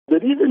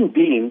reason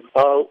being,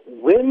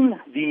 when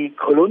the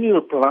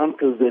colonial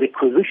planters, they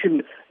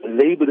requisitioned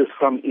laborers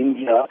from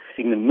India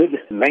in the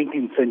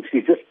mid-19th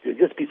century,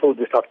 just before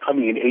they start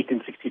coming in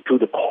 1862,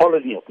 the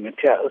colony of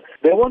Natal,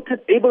 they wanted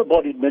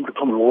able-bodied men to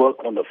come and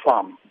work on the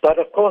farm. But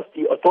of course,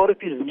 the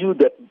authorities knew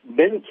that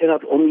men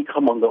cannot only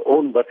come on their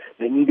own, but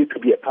they needed to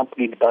be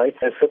accompanied by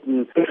a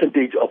certain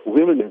percentage of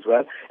women as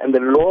well. And the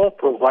law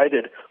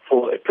provided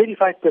for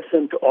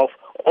 25% of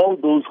all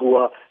those who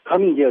are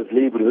coming here as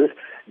laborers,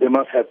 they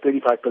must have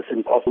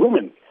 25% of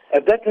women.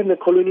 At that time, the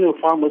colonial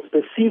farmers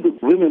perceived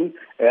women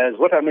as,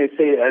 what I may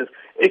say, as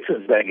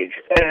excess baggage.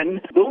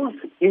 And those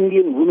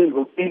Indian women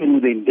who came in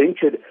with the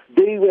indentured,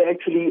 they were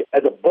actually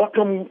at the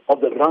bottom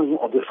of the rung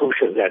of the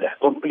social ladder,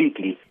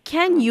 completely.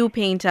 Can you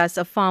paint us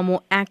a far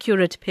more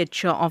accurate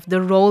picture of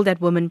the role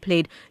that women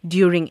played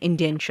during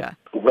indenture?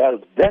 Well,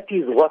 that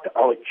is what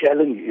our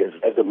challenge is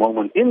at the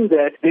moment, in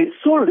that there's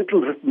so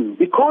little written.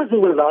 Because they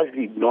were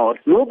largely ignored,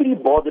 nobody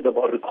bothered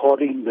about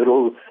recording the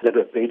role that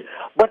was played.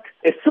 But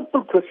a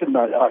simple question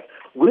I ask,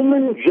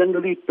 women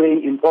generally play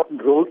an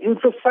important role in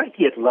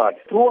society at large.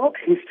 Throughout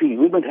history,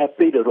 women have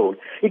played a role.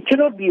 It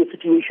cannot be a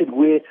situation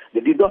where they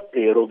did not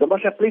play a role. They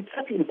must have played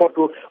such an important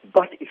role,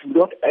 but it's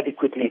not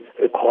adequately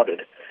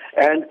recorded.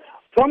 And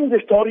from the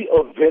story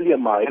of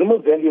Verulam,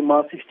 remember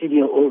Verulam,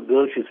 16-year-old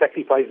girl, she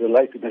sacrificed her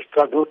life in a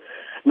struggle.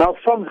 Now,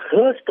 from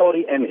her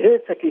story and her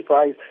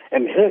sacrifice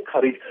and her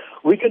courage,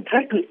 we can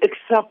try to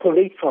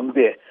extrapolate from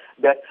there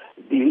that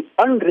the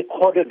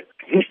unrecorded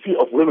history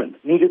of women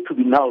needed to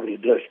be now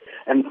redressed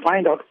and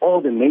find out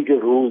all the major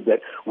roles that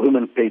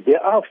women played.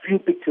 There are a few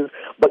pictures,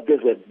 but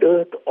there's a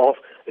dearth of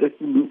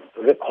written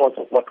records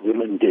of what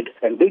women did,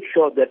 and make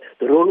sure that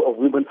the role of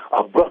women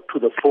are brought to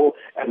the fore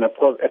and, of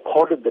course,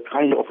 accorded the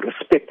kind of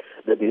respect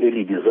that they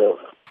really deserve.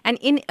 And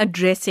in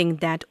addressing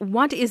that,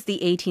 what is the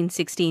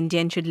 1860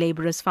 Indentured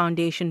Labourers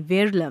Foundation,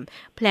 Verulam,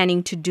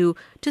 planning to do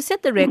to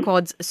set the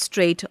records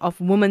straight of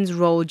women's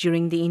role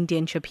during the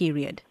indenture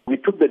period? We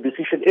took the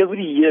decision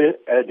every year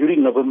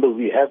during November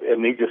we have a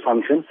major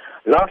function.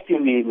 Last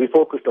year we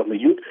focused on the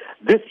youth.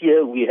 This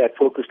year we had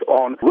focused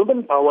on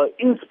women power,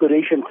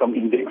 inspiration from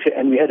indenture,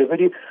 and we had a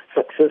very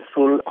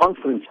successful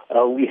conference.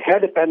 We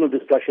had a panel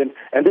discussion,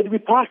 and then we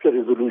passed a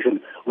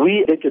resolution.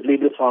 We, Indentured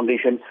Labourers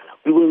Foundation,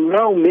 we will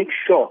now make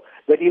sure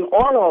that in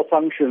all our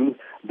functions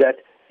that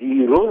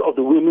the role of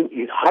the women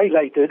is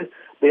highlighted.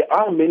 They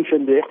are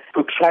mentioned there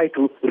to try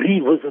to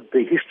revisit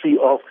the history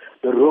of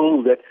the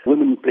role that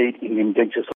women played in indenture.